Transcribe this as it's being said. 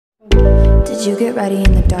Did you get ready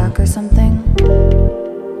in the dark or something?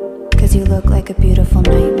 'Cause you look like a beautiful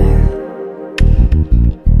nightmare.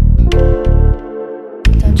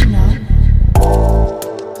 Don't you know?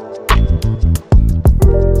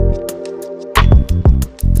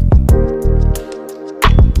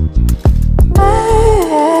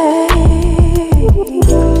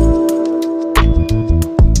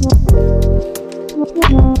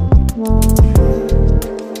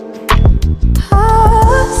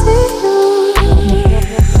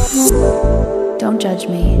 Don't judge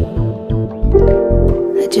me.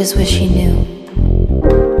 I just wish he knew.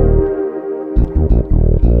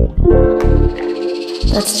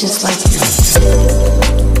 That's just like me.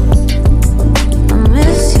 I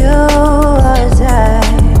miss you as I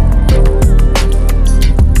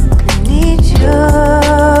need you.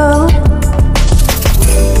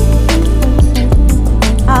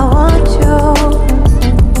 I want you.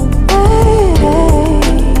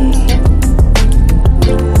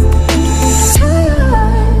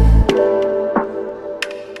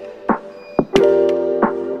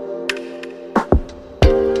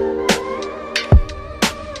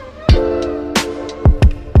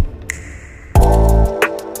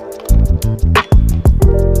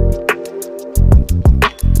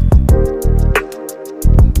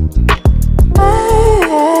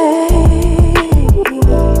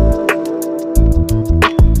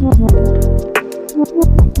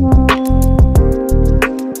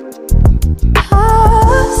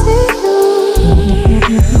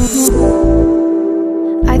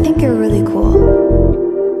 I think you're really cool.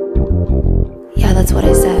 Yeah, that's what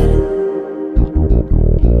I said.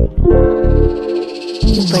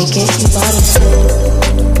 You break it, you bottom it.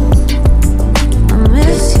 I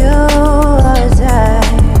miss you as I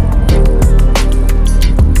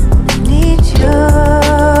need you.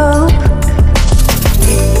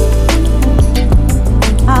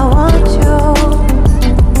 I want you.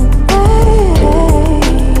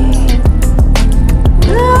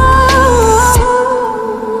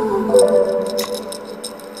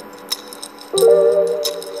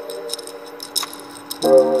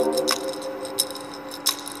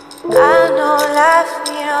 I know life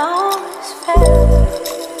ain't always fair.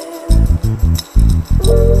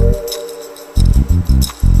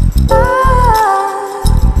 I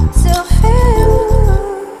still feel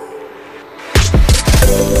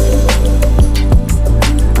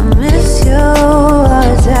I miss you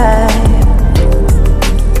as I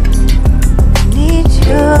need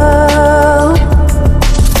you.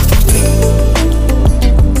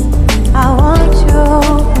 I want you.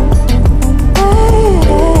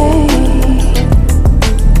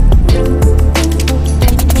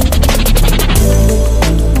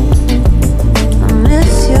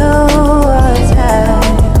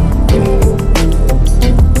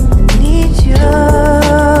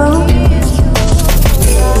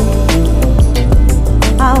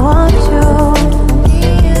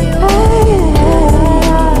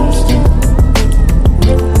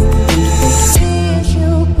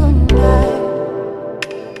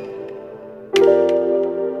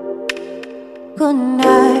 Good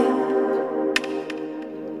night.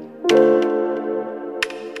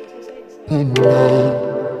 Good night.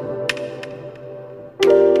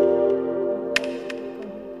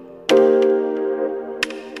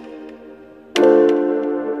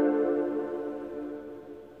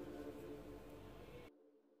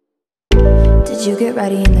 Did you get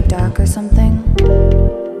ready in the dark or something?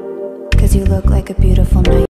 'Cause you look like a beautiful night.